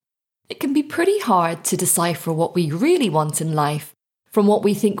it can be pretty hard to decipher what we really want in life from what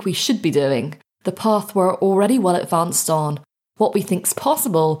we think we should be doing, the path we're already well advanced on, what we think's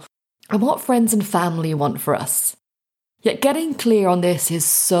possible, and what friends and family want for us. Yet getting clear on this is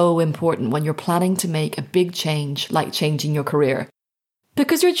so important when you're planning to make a big change like changing your career.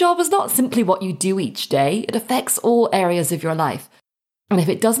 Because your job is not simply what you do each day, it affects all areas of your life. And if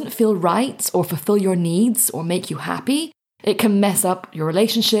it doesn't feel right or fulfill your needs or make you happy, it can mess up your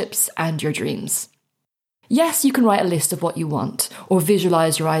relationships and your dreams. Yes, you can write a list of what you want or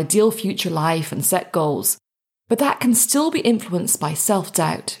visualize your ideal future life and set goals, but that can still be influenced by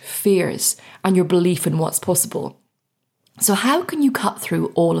self-doubt, fears, and your belief in what's possible. So how can you cut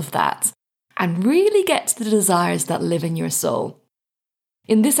through all of that and really get to the desires that live in your soul?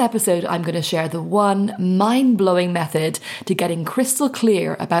 In this episode, I'm going to share the one mind-blowing method to getting crystal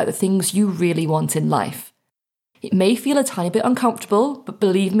clear about the things you really want in life. It may feel a tiny bit uncomfortable, but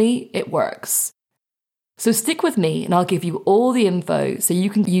believe me, it works. So stick with me and I'll give you all the info so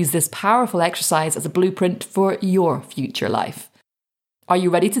you can use this powerful exercise as a blueprint for your future life. Are you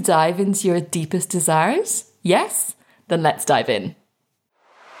ready to dive into your deepest desires? Yes? Then let's dive in.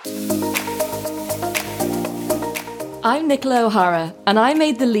 I'm Nicola O'Hara, and I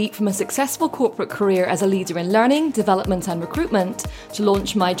made the leap from a successful corporate career as a leader in learning, development and recruitment to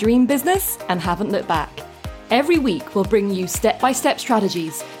launch my dream business and haven't looked back. Every week, we'll bring you step-by-step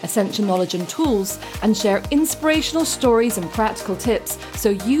strategies, essential knowledge and tools, and share inspirational stories and practical tips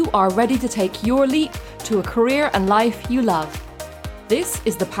so you are ready to take your leap to a career and life you love. This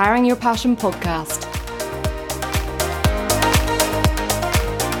is the Powering Your Passion podcast.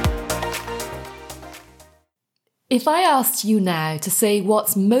 If I asked you now to say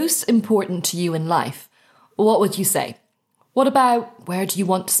what's most important to you in life, what would you say? What about where do you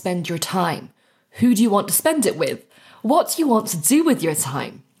want to spend your time? Who do you want to spend it with? What do you want to do with your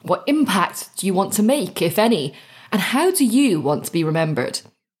time? What impact do you want to make, if any? And how do you want to be remembered?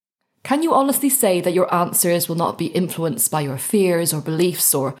 Can you honestly say that your answers will not be influenced by your fears or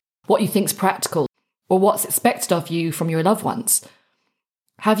beliefs or what you think's practical or what's expected of you from your loved ones?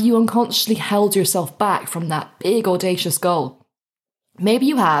 Have you unconsciously held yourself back from that big audacious goal? Maybe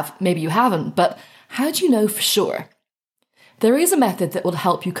you have, maybe you haven't, but how do you know for sure? There is a method that will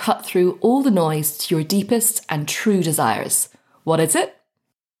help you cut through all the noise to your deepest and true desires. What is it?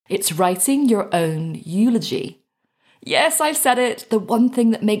 It's writing your own eulogy. Yes, I've said it, the one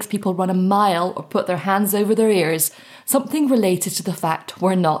thing that makes people run a mile or put their hands over their ears, something related to the fact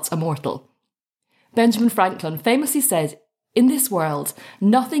we're not immortal. Benjamin Franklin famously said, "In this world,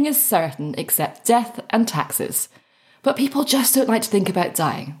 nothing is certain except death and taxes." But people just don't like to think about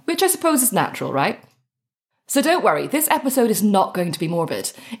dying, which I suppose is natural, right? So don't worry, this episode is not going to be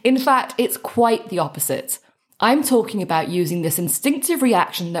morbid. In fact, it's quite the opposite. I'm talking about using this instinctive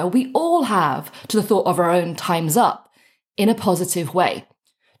reaction that we all have to the thought of our own time's up in a positive way,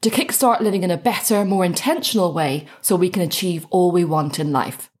 to kickstart living in a better, more intentional way so we can achieve all we want in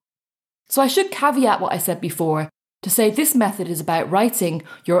life. So I should caveat what I said before to say this method is about writing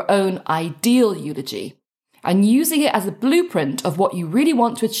your own ideal eulogy and using it as a blueprint of what you really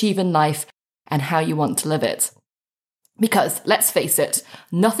want to achieve in life and how you want to live it. Because, let's face it,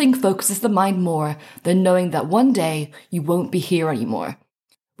 nothing focuses the mind more than knowing that one day you won't be here anymore.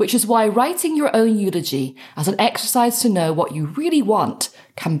 Which is why writing your own eulogy as an exercise to know what you really want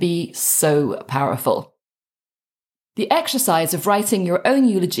can be so powerful. The exercise of writing your own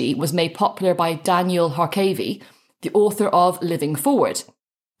eulogy was made popular by Daniel Harkavy, the author of Living Forward.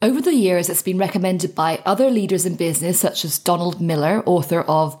 Over the years, it's been recommended by other leaders in business, such as Donald Miller, author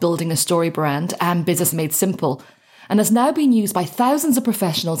of Building a Story Brand and Business Made Simple, and has now been used by thousands of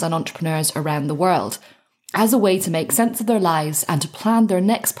professionals and entrepreneurs around the world as a way to make sense of their lives and to plan their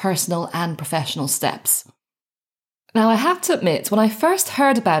next personal and professional steps. Now, I have to admit, when I first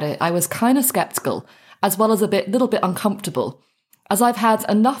heard about it, I was kind of skeptical, as well as a little bit uncomfortable, as I've had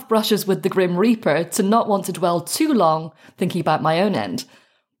enough brushes with the Grim Reaper to not want to dwell too long thinking about my own end.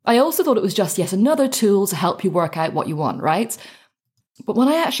 I also thought it was just yet another tool to help you work out what you want, right? But when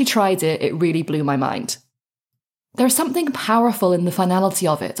I actually tried it, it really blew my mind. There's something powerful in the finality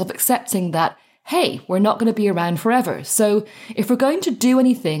of it, of accepting that, hey, we're not going to be around forever. So if we're going to do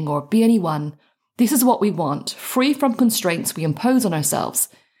anything or be anyone, this is what we want, free from constraints we impose on ourselves.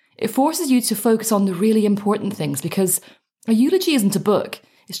 It forces you to focus on the really important things because a eulogy isn't a book.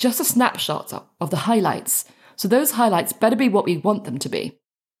 It's just a snapshot of the highlights. So those highlights better be what we want them to be.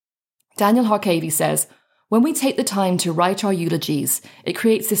 Daniel Harkavy says, when we take the time to write our eulogies, it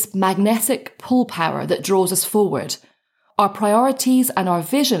creates this magnetic pull power that draws us forward. Our priorities and our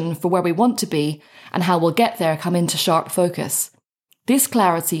vision for where we want to be and how we'll get there come into sharp focus. This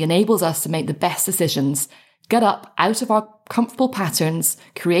clarity enables us to make the best decisions, get up out of our comfortable patterns,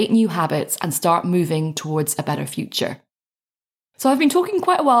 create new habits, and start moving towards a better future. So I've been talking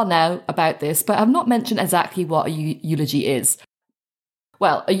quite a while now about this, but I've not mentioned exactly what a eulogy is.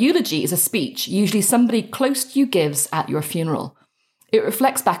 Well, a eulogy is a speech usually somebody close to you gives at your funeral. It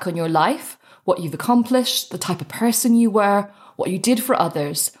reflects back on your life, what you've accomplished, the type of person you were, what you did for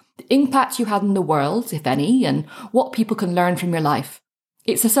others, the impact you had in the world, if any, and what people can learn from your life.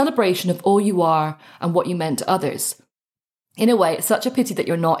 It's a celebration of all you are and what you meant to others. In a way, it's such a pity that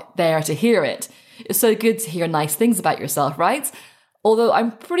you're not there to hear it. It's so good to hear nice things about yourself, right? Although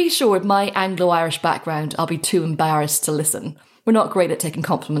I'm pretty sure with my Anglo-Irish background, I'll be too embarrassed to listen. We're not great at taking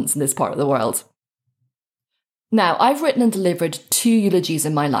compliments in this part of the world. Now, I've written and delivered 2 eulogies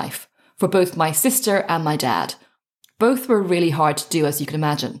in my life, for both my sister and my dad. Both were really hard to do, as you can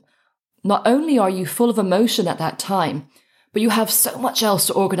imagine. Not only are you full of emotion at that time, but you have so much else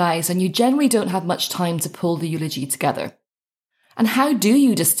to organise and you generally don't have much time to pull the eulogy together. And how do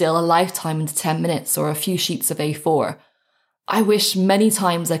you distill a lifetime into 10 minutes or a few sheets of A4? I wish many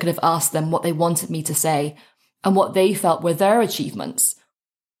times I could have asked them what they wanted me to say and what they felt were their achievements.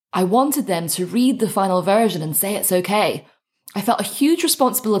 I wanted them to read the final version and say it's okay. I felt a huge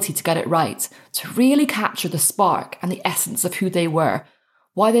responsibility to get it right, to really capture the spark and the essence of who they were,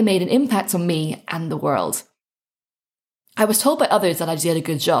 why they made an impact on me and the world. I was told by others that I did a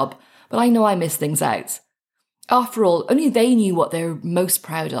good job, but I know I missed things out. After all, only they knew what they were most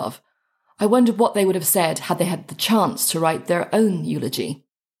proud of. I wondered what they would have said had they had the chance to write their own eulogy.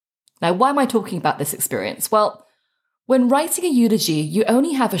 Now, why am I talking about this experience? Well, when writing a eulogy, you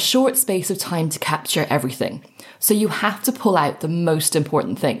only have a short space of time to capture everything, so you have to pull out the most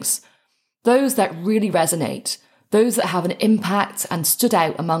important things. Those that really resonate, those that have an impact and stood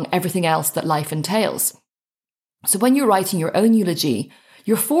out among everything else that life entails. So when you're writing your own eulogy,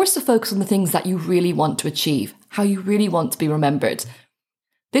 you're forced to focus on the things that you really want to achieve, how you really want to be remembered.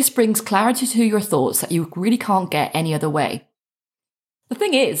 This brings clarity to your thoughts that you really can't get any other way. The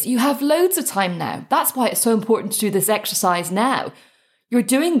thing is, you have loads of time now. That's why it's so important to do this exercise now. You're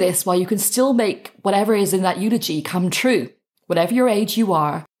doing this while you can still make whatever is in that eulogy come true. Whatever your age you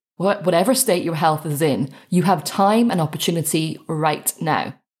are, whatever state your health is in, you have time and opportunity right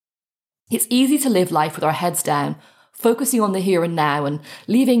now. It's easy to live life with our heads down, focusing on the here and now and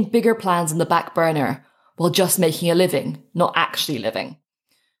leaving bigger plans in the back burner while just making a living, not actually living.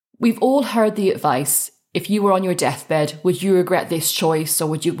 We've all heard the advice, if you were on your deathbed, would you regret this choice or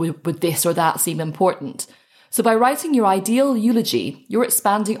would this or that seem important? So by writing your ideal eulogy, you're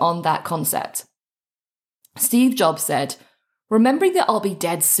expanding on that concept. Steve Jobs said, "Remembering that I'll be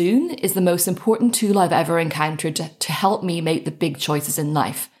dead soon is the most important tool I've ever encountered to help me make the big choices in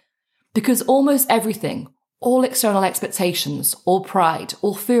life. Because almost everything, all external expectations, all pride,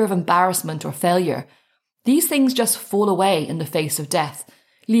 all fear of embarrassment or failure, these things just fall away in the face of death,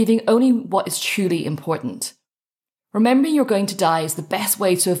 leaving only what is truly important. Remembering you're going to die is the best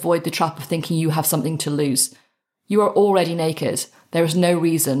way to avoid the trap of thinking you have something to lose. You are already naked. There is no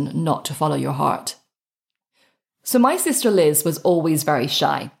reason not to follow your heart." So my sister Liz was always very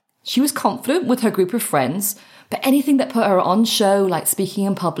shy. She was confident with her group of friends, but anything that put her on show, like speaking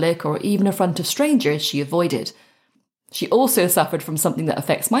in public or even in front of strangers, she avoided. She also suffered from something that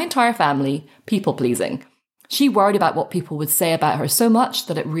affects my entire family, people-pleasing. She worried about what people would say about her so much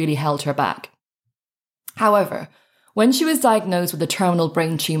that it really held her back. However, when she was diagnosed with a terminal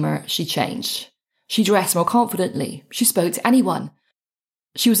brain tumour, she changed. She dressed more confidently. She spoke to anyone.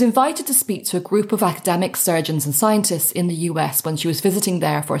 She was invited to speak to a group of academic surgeons and scientists in the US when she was visiting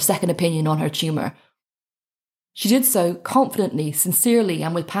there for a second opinion on her tumour. She did so confidently, sincerely,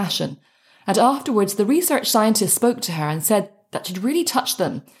 and with passion. And afterwards, the research scientists spoke to her and said that she'd really touched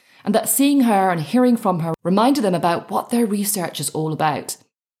them, and that seeing her and hearing from her reminded them about what their research is all about.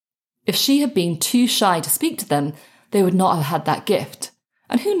 If she had been too shy to speak to them, they would not have had that gift.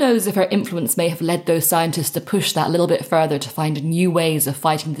 And who knows if her influence may have led those scientists to push that little bit further to find new ways of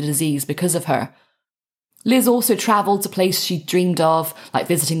fighting the disease because of her. Liz also travelled to places she dreamed of, like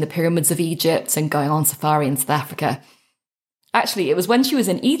visiting the pyramids of Egypt and going on safari in South Africa. Actually, it was when she was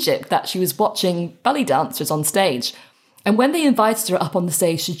in Egypt that she was watching belly dancers on stage. And when they invited her up on the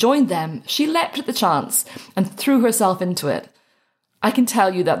stage to join them, she leapt at the chance and threw herself into it. I can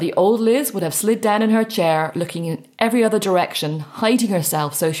tell you that the old Liz would have slid down in her chair, looking in every other direction, hiding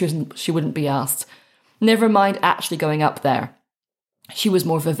herself so she wouldn't be asked. Never mind actually going up there. She was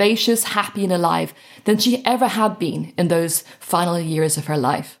more vivacious, happy and alive than she ever had been in those final years of her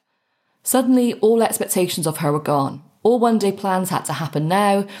life. Suddenly, all expectations of her were gone. All one-day plans had to happen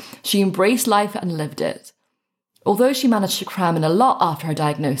now. She embraced life and lived it. Although she managed to cram in a lot after her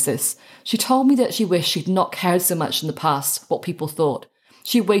diagnosis, she told me that she wished she'd not cared so much in the past what people thought.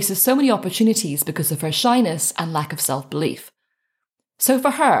 She wasted so many opportunities because of her shyness and lack of self-belief. So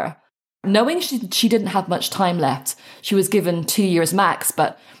for her, knowing she didn't have much time left, she was given 2 years max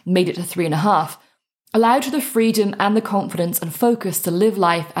but made it to 3.5, allowed her the freedom and the confidence and focus to live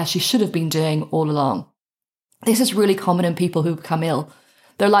life as she should have been doing all along. This is really common in people who become ill.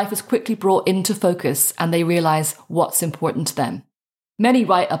 Their life is quickly brought into focus and they realise what's important to them. Many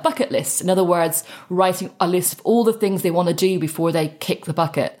write a bucket list, in other words, writing a list of all the things they want to do before they kick the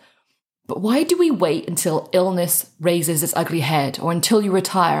bucket. But why do we wait until illness raises its ugly head or until you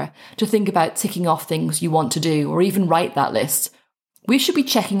retire to think about ticking off things you want to do or even write that list? We should be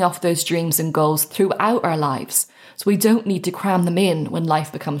checking off those dreams and goals throughout our lives, so we don't need to cram them in when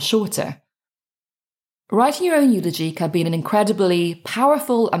life becomes shorter. Writing your own eulogy can be an incredibly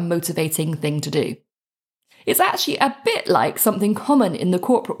powerful and motivating thing to do. It's actually a bit like something common in the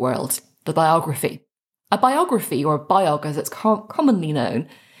corporate world, the biography. A biography, or biog as it's commonly known,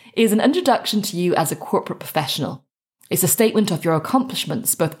 is an introduction to you as a corporate professional. It's a statement of your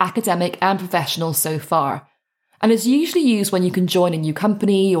accomplishments, both academic and professional so far, and is usually used when you can join a new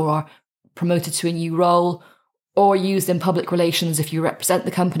company or are promoted to a new role, or used in public relations if you represent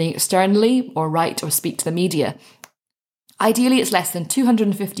the company externally or write or speak to the media. Ideally, it's less than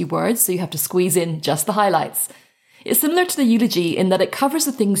 250 words, so you have to squeeze in just the highlights. It's similar to the eulogy in that it covers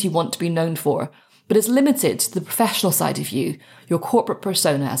the things you want to be known for, but is limited to the professional side of you, your corporate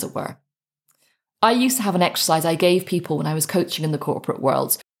persona, as it were. I used to have an exercise I gave people when I was coaching in the corporate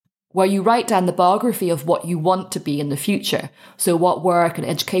world, where you write down the biography of what you want to be in the future, so what work and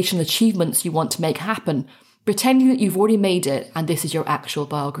educational achievements you want to make happen, pretending that you've already made it and this is your actual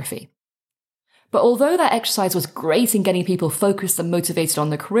biography. But although that exercise was great in getting people focused and motivated on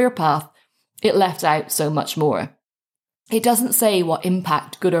their career path, it left out so much more. It doesn't say what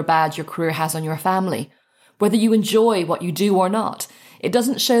impact, good or bad, your career has on your family, whether you enjoy what you do or not. It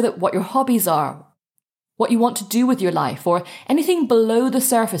doesn't show that what your hobbies are, what you want to do with your life, or anything below the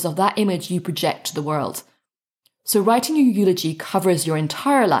surface of that image you project to the world. So writing your eulogy covers your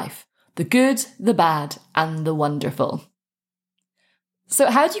entire life, the good, the bad, and the wonderful. So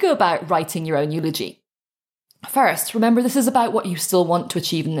how do you go about writing your own eulogy? First, remember this is about what you still want to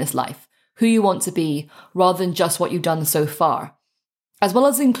achieve in this life, who you want to be, rather than just what you've done so far. As well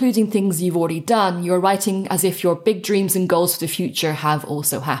as including things you've already done, you're writing as if your big dreams and goals for the future have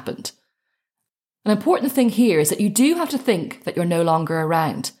also happened. An important thing here is that you do have to think that you're no longer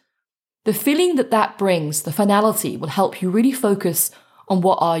around. The feeling that brings, the finality, will help you really focus on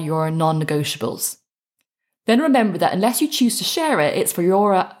what are your non-negotiables. Then remember that unless you choose to share it, it's for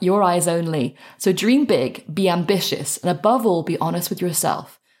your eyes only. So dream big, be ambitious, and above all, be honest with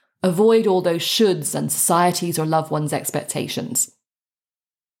yourself. Avoid all those shoulds and society's or loved ones' expectations.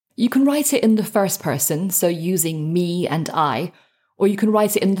 You can write it in the first person, so using me and I, or you can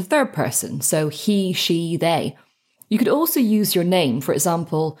write it in the third person, so he, she, they. You could also use your name. For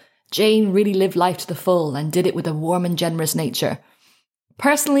example, Jane really lived life to the full and did it with a warm and generous nature.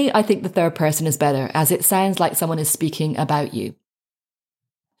 Personally, I think the third person is better, as it sounds like someone is speaking about you.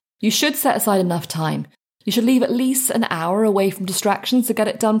 You should set aside enough time. You should leave at least an hour away from distractions to get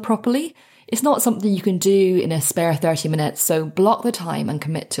it done properly. It's not something you can do in a spare 30 minutes, so block the time and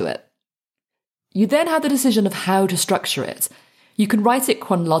commit to it. You then have the decision of how to structure it. You can write it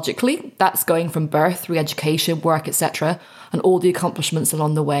chronologically, that's going from birth through education, work, etc., and all the accomplishments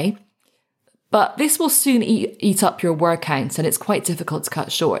along the way. But this will soon eat up your word count and it's quite difficult to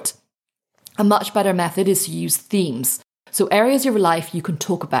cut short. A much better method is to use themes, so areas of your life you can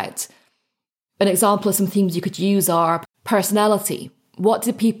talk about. An example of some themes you could use are personality. What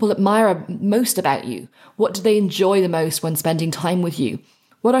do people admire most about you? What do they enjoy the most when spending time with you?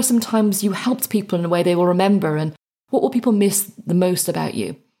 What are some times you helped people in a way they will remember, and what will people miss the most about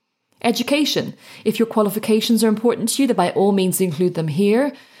you? Education. If your qualifications are important to you, then by all means include them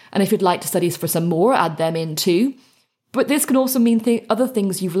here. And if you'd like to study for some more, add them in too. But this can also mean other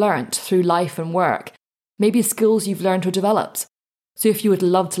things you've learnt through life and work. Maybe skills you've learned or developed. So if you would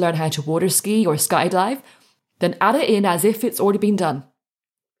love to learn how to water ski or skydive, then add it in as if it's already been done.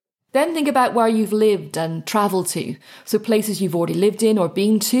 Then think about where you've lived and travelled to. So places you've already lived in or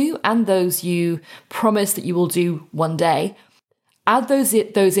been to, and those you promise that you will do one day. Add those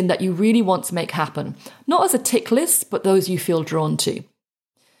in that you really want to make happen. Not as a tick list, but those you feel drawn to.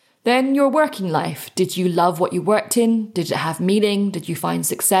 Then your working life. Did you love what you worked in? Did it have meaning? Did you find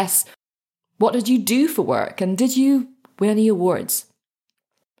success? What did you do for work? And did you win any awards?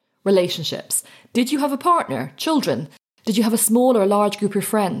 Relationships. Did you have a partner? Children? Did you have a small or large group of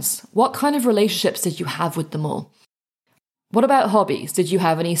friends? What kind of relationships did you have with them all? What about hobbies? Did you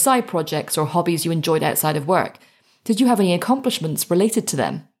have any side projects or hobbies you enjoyed outside of work? Did you have any accomplishments related to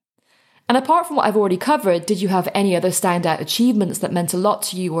them? And apart from what I've already covered, did you have any other standout achievements that meant a lot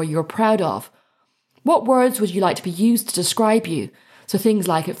to you or you're proud of? What words would you like to be used to describe you? So things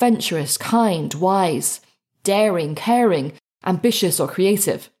like adventurous, kind, wise, daring, caring, ambitious or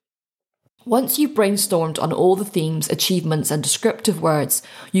creative. Once you've brainstormed on all the themes, achievements and descriptive words,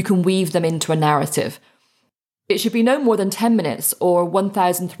 you can weave them into a narrative. It should be no more than 10 minutes or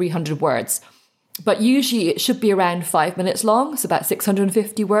 1,300 words, but usually it should be around 5 minutes long, so about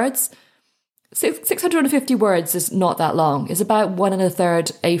 650 words. 650 words is not that long. It's about 1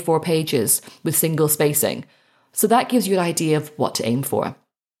 1/3 A4 pages with single spacing. So that gives you an idea of what to aim for.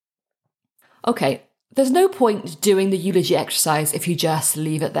 Okay, there's no point doing the eulogy exercise if you just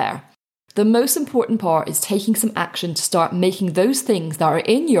leave it there. The most important part is taking some action to start making those things that are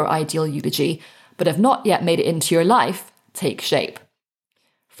in your ideal eulogy but have not yet made it into your life take shape.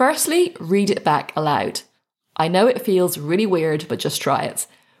 Firstly, read it back aloud. I know it feels really weird, but just try it.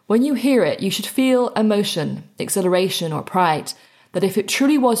 When you hear it, you should feel emotion, exhilaration or pride, that if it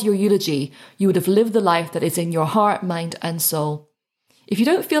truly was your eulogy, you would have lived the life that is in your heart, mind and soul. If you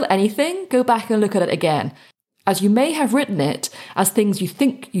don't feel anything, go back and look at it again, as you may have written it as things you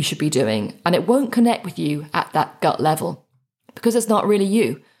think you should be doing, and it won't connect with you at that gut level, because it's not really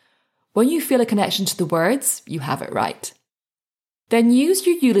you. When you feel a connection to the words, you have it right. Then use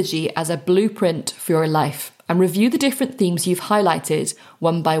your eulogy as a blueprint for your life and review the different themes you've highlighted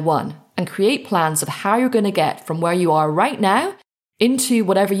one by one and create plans of how you're going to get from where you are right now into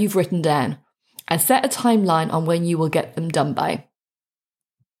whatever you've written down, and set a timeline on when you will get them done by.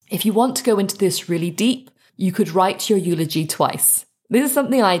 If you want to go into this really deep, you could write your eulogy twice. This is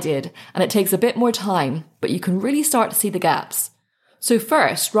something I did, and it takes a bit more time, but you can really start to see the gaps. So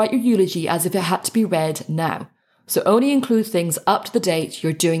first, write your eulogy as if it had to be read now. So only include things up to the date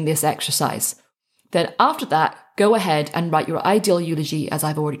you're doing this exercise. Then after that, go ahead and write your ideal eulogy as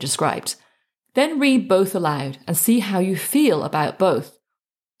I've already described. Then read both aloud and see how you feel about both.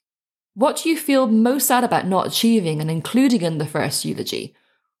 What do you feel most sad about not achieving and including in the first eulogy?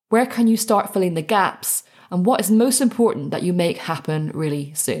 Where can you start filling the gaps? And what is most important that you make happen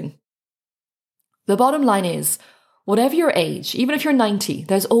really soon? The bottom line is, whatever your age, even if you're 90,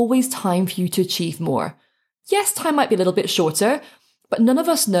 there's always time for you to achieve more. Yes, time might be a little bit shorter, but none of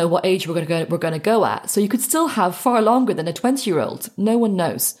us know what age we're going to go at, so you could still have far longer than a 20-year-old. No one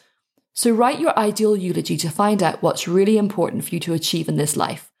knows. So write your ideal eulogy to find out what's really important for you to achieve in this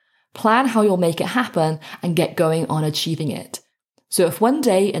life. Plan how you'll make it happen and get going on achieving it. So if one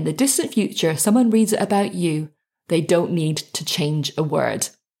day in the distant future someone reads it about you, they don't need to change a word.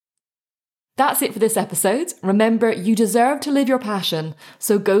 That's it for this episode. Remember, you deserve to live your passion,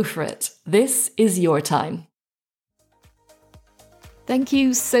 so go for it. This is your time. Thank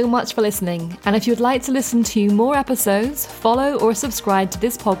you so much for listening. And if you'd like to listen to more episodes, follow or subscribe to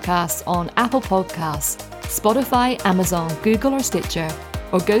this podcast on Apple Podcasts, Spotify, Amazon, Google or Stitcher,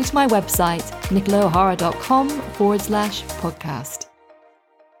 or go to my website, nicolaohara.com/podcast.